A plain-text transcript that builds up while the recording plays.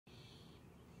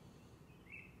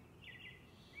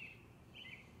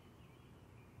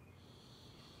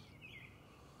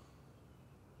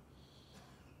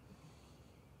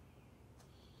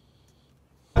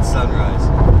sunrise.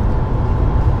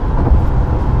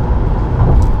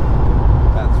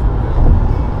 That's for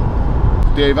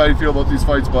real. Dave, how do you feel about these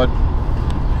fights, bud?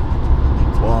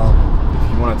 Well,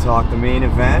 if you want to talk the main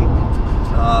event,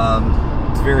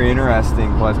 it's very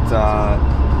interesting, but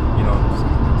you know,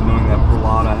 knowing that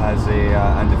Peralta has a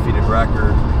undefeated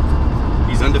record.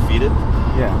 He's undefeated?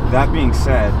 Yeah. That being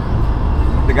said,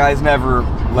 the guy's never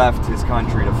left his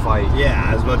country to fight. Yeah,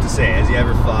 I was about to say, has he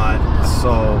ever fought?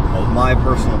 So, my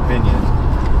personal opinion,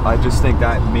 I just think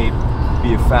that may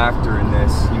be a factor in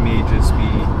this. He may just be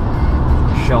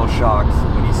shell-shocked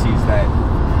when he sees that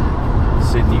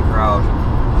Sydney crowd.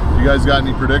 You guys got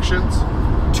any predictions?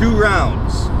 2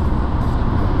 rounds.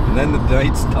 And then the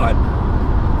night's done.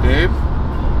 Dave?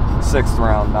 6th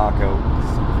round knockout.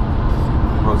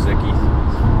 Rozicki.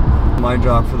 My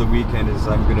job for the weekend is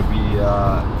I'm going to be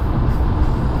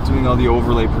doing all the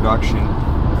overlay production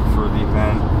for the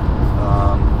event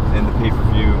and the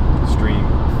pay-per-view stream.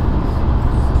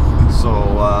 So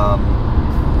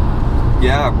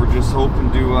yeah, we're just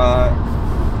hoping to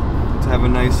have a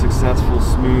nice, successful,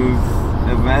 smooth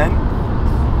event,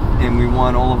 and we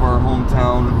want all of our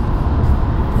hometown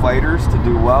fighters to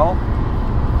do well,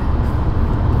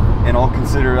 and I'll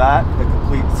consider that a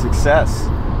complete success,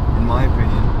 in my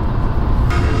opinion.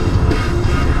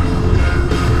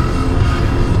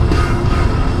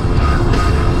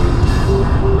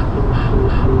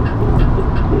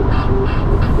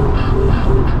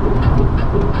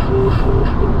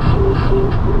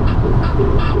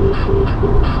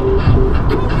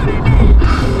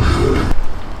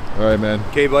 All right, man.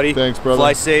 Okay, buddy. Thanks, brother.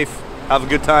 Fly safe. Have a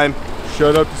good time.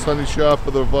 Shout out to Sunny Shop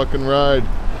for the fucking ride.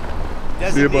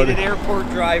 See you, buddy. Designated airport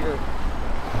driver.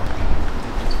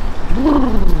 It's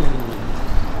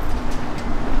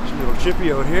a little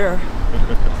chippy out here.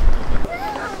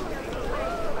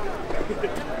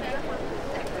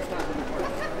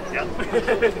 Yeah.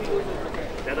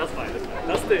 Yeah, that's fine.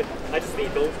 That's the. I just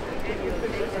need those.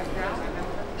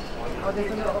 Oh,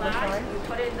 there's an oversized. You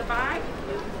put it in the bag.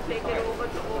 You take it over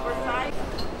to oversized.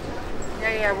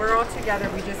 Yeah, we're all together.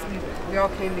 We all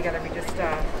came together. We just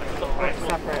went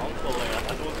separate.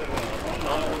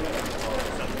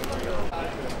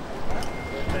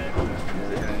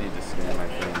 I need to scan my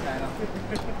phone.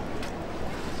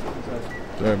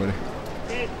 All right, buddy.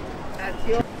 That's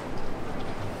your.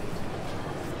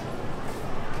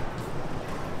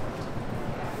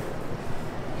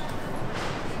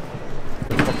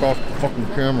 Fuck off the fucking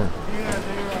camera.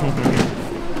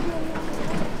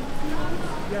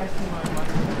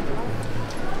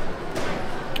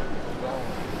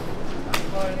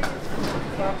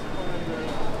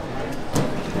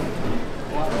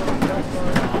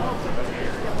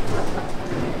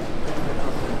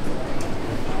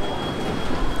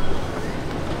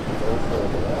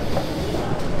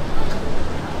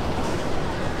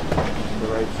 The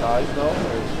right size though? Or?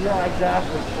 Yeah,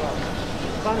 exactly. I'm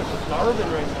kind of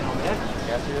starving right now, man.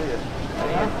 Yeah, I feel you.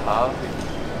 Coffee.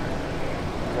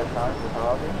 You got time for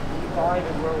coffee? E5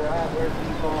 is where we're at. Where's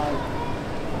E5?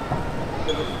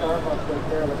 There's a Starbucks right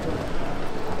there. Let's go.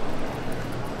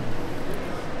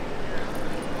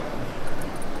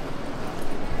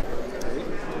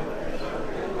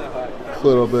 A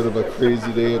little bit of a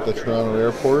crazy day at the Toronto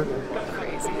airport.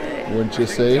 Crazy day. Wouldn't you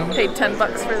say? Paid $10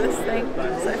 for this thing,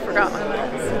 so I forgot my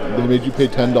mask. They made you pay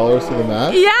 $10 for the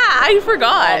mask? Yeah, I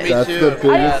forgot. That's the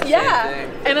biggest. Yeah,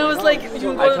 and I was like, you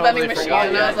can go to the vending machine,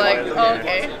 and I was like, oh,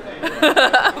 okay.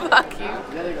 Fuck you.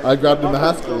 I grabbed the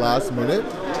mask last minute.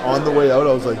 On the way out,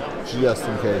 I was like, just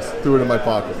in case. Threw it in my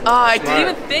pocket. Oh, I didn't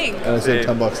even think. And I said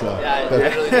 $10 now.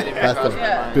 That's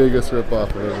the biggest ripoff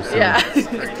I've ever seen. Yeah. It's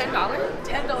 $10?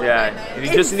 $10. Yeah, and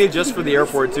you just need it just for the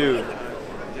airport too.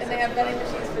 And they have vending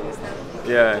machines for this now.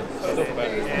 Yeah.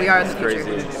 We are in the Crazy.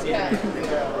 future. Yeah.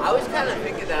 I was kind of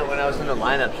thinking that when I was in the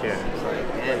lineup here. It's like,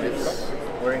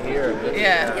 man, we're here.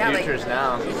 Yeah. Yeah, The like, future's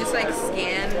now. you just like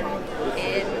scan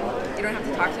in. You don't have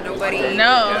to talk to nobody.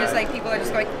 No. You just like people are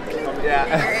just going. Yeah.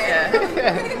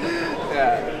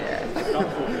 Yeah, man.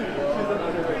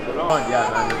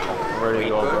 Ready to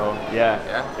go, bro.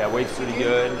 Yeah, weight's pretty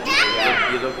good.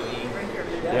 You look lean.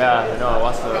 Yeah, no, I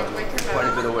lost quite a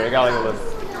bit of weight. I got like a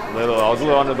little. I was a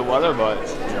little under the weather, but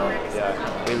you know,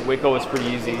 yeah. Weight go was pretty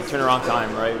easy. Turnaround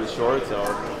time, right? It was short, so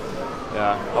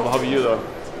yeah. How about you though?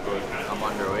 I'm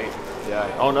underweight.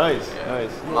 Yeah. Oh, nice.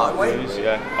 All weight?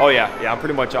 Yeah. Oh yeah. I'm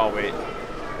pretty much all weight.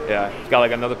 Yeah. Got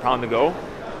like another pound to go.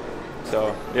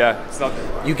 So yeah, it's not.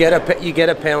 You get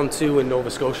a pound 2 in Nova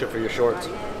Scotia for your shorts.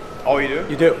 Oh, you do?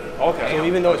 You do. Okay. So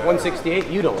even though it's 168,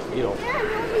 you don't.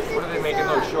 What are they making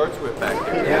those shorts with back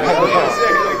there? Yeah.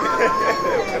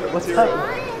 What's up?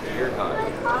 You're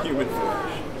not human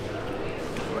flesh.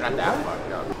 We're not that far,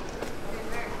 no.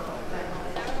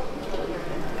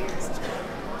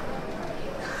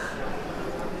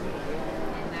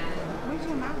 Where's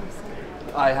your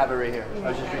mouse? I have it right here. I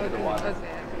was just drinking the water.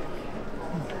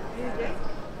 Okay.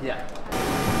 Yeah.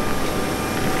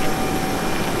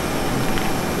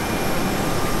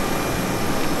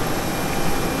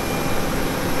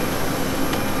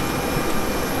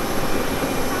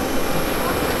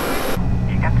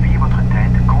 Appuyez votre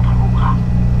tête contre vos bras.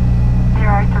 There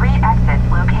are 3 exits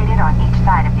located on each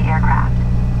side of the aircraft.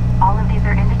 All of these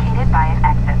are indicated by an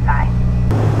exit sign.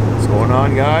 What's going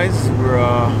on, guys? We're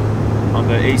on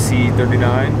the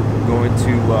AC-39 going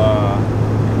to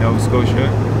Nova Scotia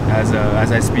as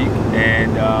I speak,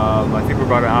 and I think we're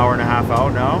about an hour and a half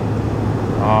out now.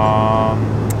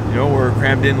 You know, we're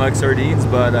crammed in like sardines,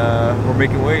 but we're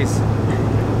making ways.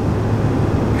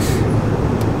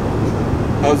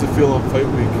 How's it feel on fight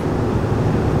week?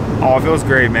 Oh, it feels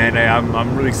great, man.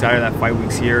 I'm really excited that fight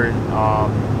week's here.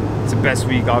 It's the best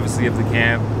week, obviously, of the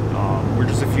camp. We're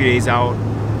just a few days out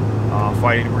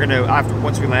fighting. We're gonna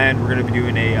once we land, we're gonna be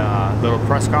doing a little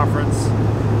press conference.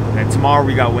 And tomorrow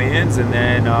we got weigh-ins, and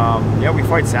then yeah, we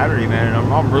fight Saturday, man.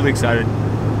 And I'm really excited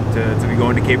to be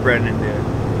going to Cape Breton and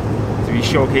to be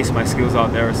showcasing my skills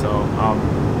out there. So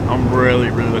I'm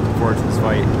really looking forward to this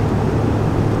fight.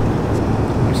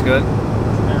 Looks good.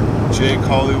 Jake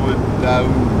Hollywood Daoud,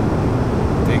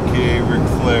 aka Ric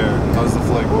Flair. How's the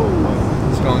flight going?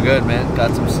 It's going good, man.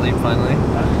 Got some sleep finally.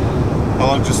 How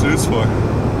long did you snooze for?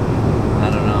 I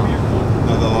don't know.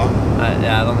 Not that long?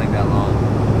 Yeah, I don't think that long.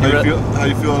 How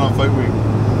you feeling on fight week?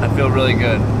 I feel really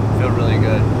good.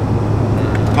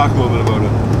 Talk a little bit about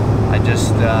it. I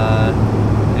just,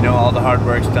 you know, all the hard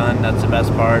work's done. That's the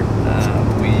best part.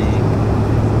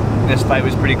 This fight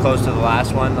was pretty close to the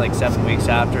last one, like 7 weeks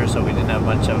after, so we didn't have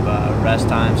much of rest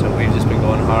time, so we've just been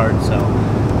going hard. So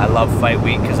I love fight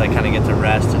week because I kind of get to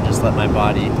rest and just let my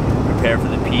body prepare for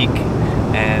the peak,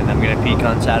 and I'm going to peak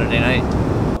on Saturday night.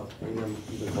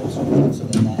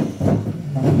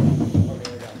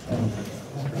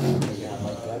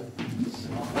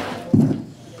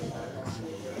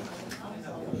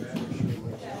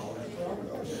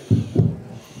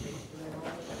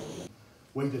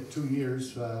 Waited 2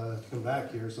 years to come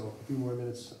back here, so a few more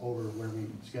minutes over where we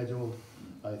scheduled.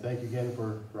 I thank you again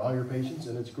for all your patience,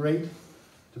 and it's great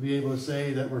to be able to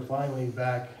say that we're finally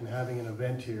back and having an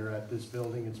event here at this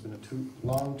building. It's been a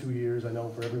long 2 years, I know,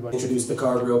 for everybody. Introduce the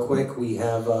card real quick. We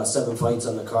have 7 fights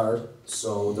on the card.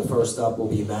 So the first up will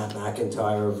be Matt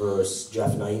McIntyre versus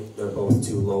Jeff Knight. They're both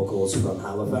 2 locals from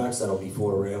Halifax. That'll be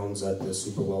 4 rounds at the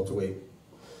super welterweight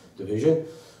division.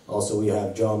 Also, we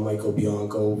have John Michael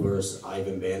Bianco versus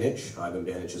Ivan Banic. Ivan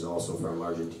Banic is also from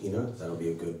Argentina. That'll be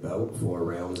a good bout, 4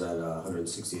 rounds at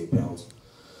 168 pounds.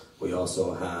 We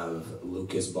also have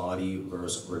Lucas Body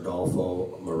versus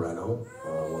Rodolfo Moreno.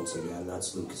 Once again,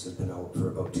 Lucas has been out for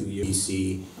about 2 years.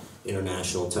 WBC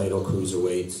international title,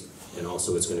 cruiserweight, and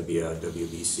also it's going to be a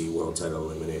WBC world title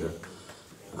eliminator.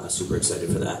 Super excited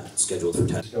for that. Scheduled for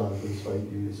 10. John, for this fight,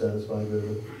 you satisfied with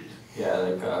it? Yeah,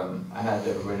 like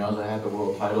everybody knows I had the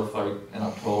world title fight in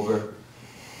October,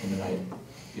 and then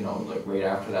like right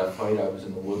after that fight, I was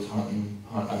in the woods hunting.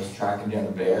 I was tracking down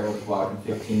a bear. I was walking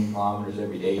 15 kilometers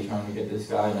every day trying to get this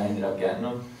guy, and I ended up getting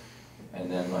him.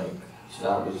 And then so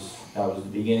that was the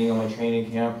beginning of my training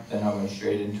camp. Then I went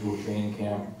straight into a training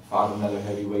camp, fought another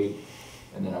heavyweight,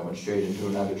 and then I went straight into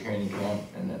another training camp,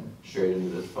 and then straight into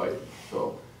this fight.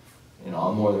 So,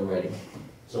 I'm more than ready.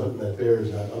 So that bear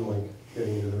is not unlike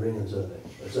getting into the ring on Sunday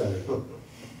or Saturday.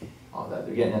 Oh, that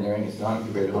getting in the ring is not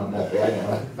compared to hunting that bear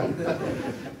now.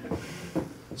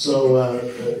 So,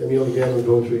 Emil, again, we're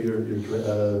going through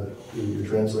your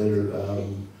translator.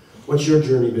 What's your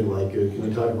journey been like? Can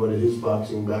you talk about his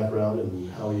boxing background and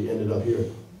how he ended up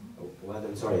here? What?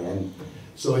 I'm sorry, man.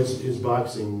 So his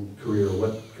boxing career,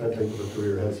 what kind of type of a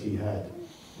career has he had?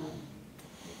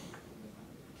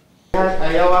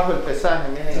 Allá abajo el pesaje,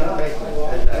 miren el médico,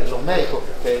 los médicos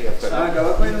que digan, pero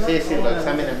sí, los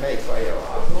exámenes médicos ahí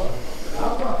abajo.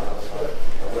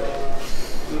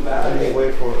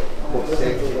 Anyway, for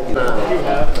safety.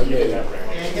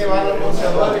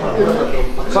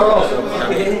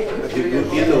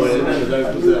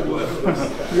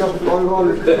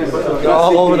 You're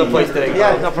all over the place today.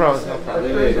 Yeah, no problem, no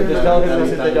problem. Just tell him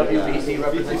this is the WBC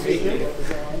representation.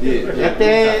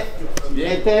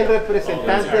 Este es el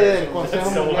representante del Consejo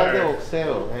Mundial de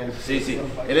Boxeo. Sí,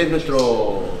 él es nuestro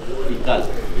fiscal.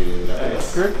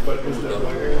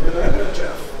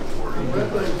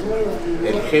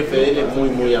 El jefe de él es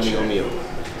muy amigo mío,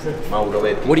 Mauro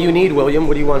Betti. What do you need, William?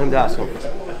 What do you want him to ask him?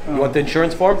 You want the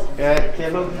insurance form?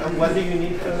 What do you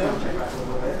need from them?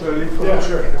 Yeah,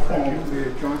 sure.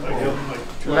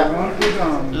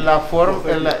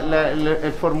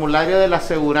 El formulario de la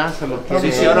aseguranza lo tiene.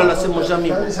 Sí, sí, ahora lo hacemos ya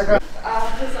mismo.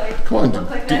 Come on,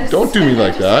 don't do me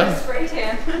like that.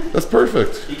 That's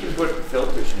perfect. You can put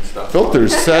filters and stuff.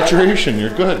 Filters, saturation,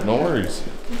 you're good, no worries.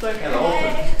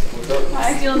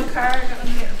 I feel in the car, I'm going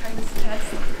to get a pregnancy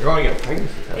test. You're going to get a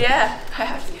pregnancy test? Yeah, I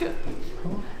have to.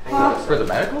 For the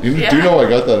medical? You do know I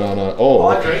got that on a... Oh,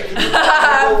 I'm pregnant.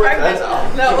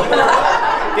 No.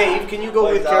 Dave, can you go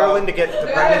with Carolyn to get the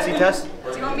pregnancy test?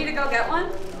 Do you want me to go get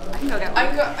one? I can go get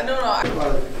one. No.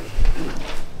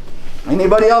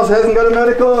 Anybody else hasn't got a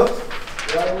medical?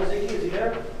 Rozicki, is he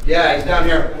there? Yeah, he's down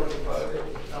here.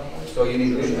 So you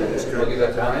need to give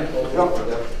that to Ryan?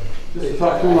 Yep. Just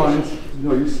talk 2 lines.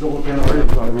 No, you still can't write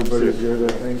it. Everybody's here, I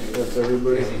think. That's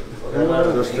everybody.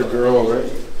 just a girl,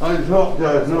 right? I know,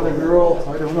 another girl.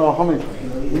 I don't know how many.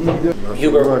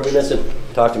 Hubert, what are we missing?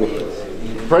 Talk to me.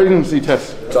 Pregnancy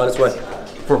test. It's on its way.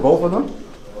 For both of them?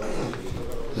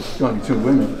 There's going to be 2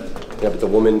 women. Yeah, but the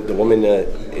woman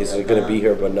is going to be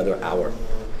here about another hour.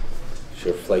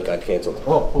 Her flight got canceled.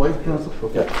 Oh, flight canceled?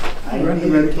 Okay.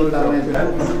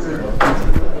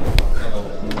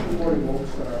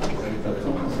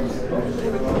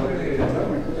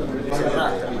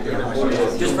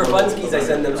 Just for funskies, I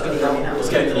send them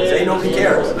schedules. They know who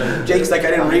cares. Jake's like,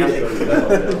 I didn't read it.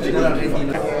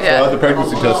 Yeah. How'd the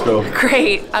pregnancy test go?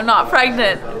 Great. I'm not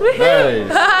pregnant. Woohoo!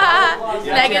 Nice.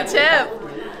 Negative.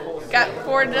 Got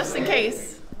 4 just in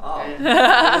case.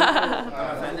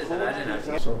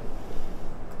 So,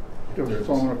 give a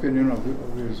formal opinion of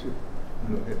this.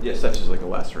 Yeah, such as like a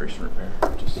laceration repair.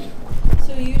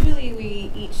 So usually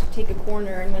we each take a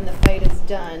corner, and when the fight is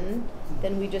done,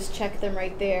 then we just check them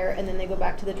right there, and then they go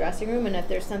back to the dressing room. And if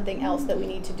there's something else that we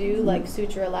need to do, like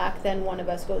suture a lac, then one of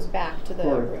us goes back to the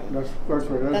room. That's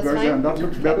right. That's fine. fine? That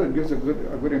looks better. It gives a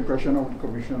good impression of the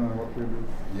commission and what we do.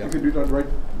 Yeah. If you do that right,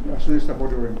 as soon as step out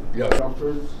the ring. Yeah.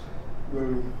 Afterwards,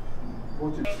 we'll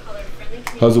go to...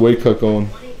 How's the weight cut going?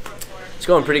 It's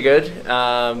going pretty good.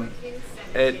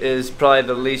 It is probably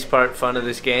the least part fun of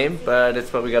this game, but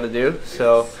it's what we got to do.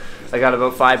 So I got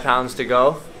about 5 pounds to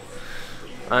go.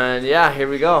 And yeah, here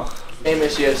we go.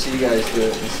 Famous UFC guys do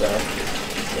it and stuff.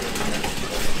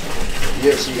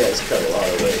 UFC guys cut a lot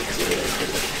of weight too.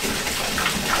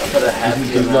 I put a hefty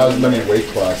There's not as many weight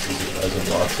classes as in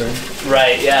boxing.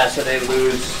 Right, yeah, so they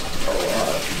lose a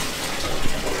lot.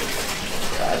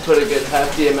 I put a good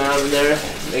hefty amount in there.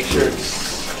 Make sure it's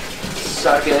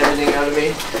sucking everything out of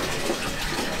me.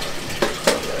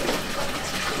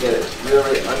 Get it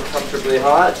really uncomfortably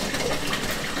hot.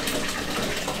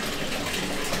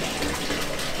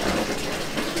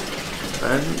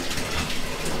 And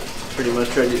pretty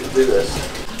much ready to do this.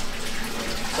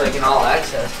 It's like an all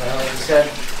access now, like I said.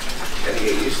 Gotta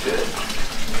get used to it.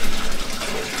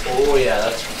 Oh yeah,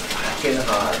 that's fucking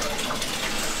hot.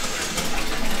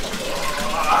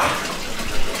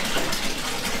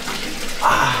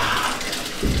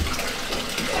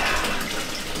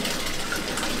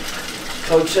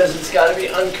 Coach says it's got to be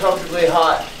uncomfortably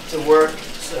hot to work,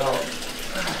 so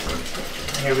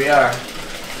here we are.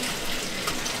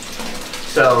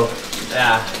 So,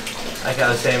 yeah, like I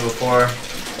was saying before,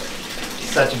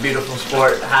 such a beautiful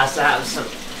sport. It has to have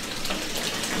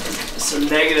some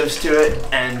negatives to it,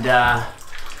 and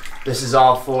this is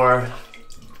all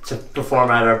to perform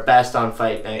at our best on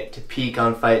fight night, to peak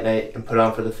on fight night, and put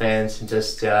on for the fans, and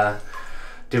just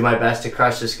do my best to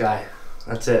crush this guy.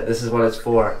 That's it. This is what it's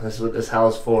for. This is what this hell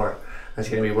is for. It's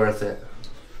gonna be worth it.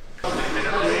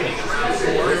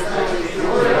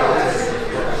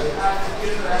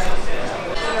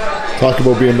 Talk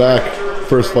about being back.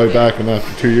 First fight back in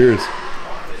after 2 years.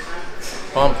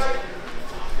 Pumped.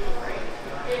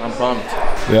 I'm pumped.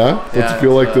 Yeah? What's it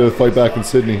feel like to fight back in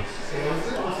Sydney?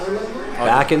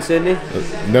 Back in Sydney?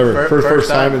 Never. First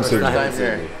time in Sydney. First time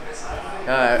here.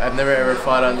 Yeah, I've never ever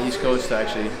fought on the East Coast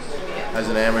actually, as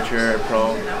an amateur or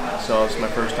pro, so it's my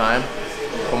first time.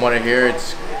 From what I hear,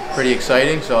 it's pretty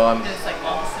exciting, so I'm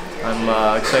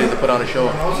excited to put on a show.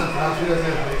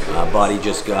 Body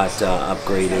just got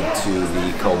upgraded to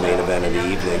the co-main event of the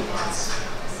evening.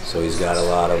 So he's got a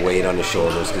lot of weight on his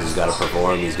shoulders because he's got to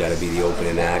perform. He's got to be the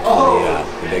opening act for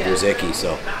the big Rozicki.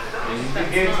 So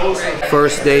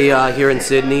first day here in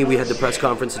Sydney, we had the press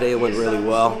conference today. It went really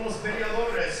well.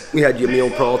 We had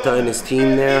Peralta and his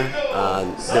team there.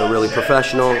 They're really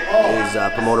professional. His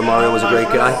promoter Mario was a great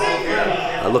guy.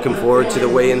 Looking forward to the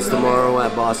weigh-ins tomorrow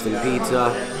at Boston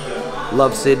Pizza.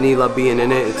 Love Sydney, love being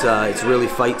in it. It's really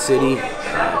fight city.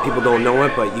 People don't know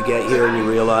it, but you get here and you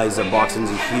realize that boxing's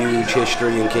a huge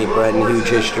history in Cape Breton, huge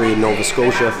history in Nova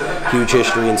Scotia, huge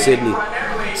history in Sydney.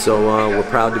 So we're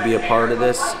proud to be a part of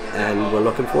this, and we're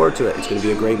looking forward to it. It's going to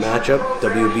be a great matchup.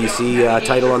 WBC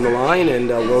title on the line and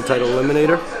world title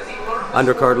eliminator.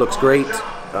 Undercard looks great.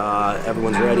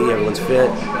 Everyone's ready, everyone's fit,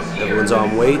 everyone's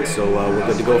on weight, so we're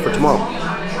good to go for tomorrow.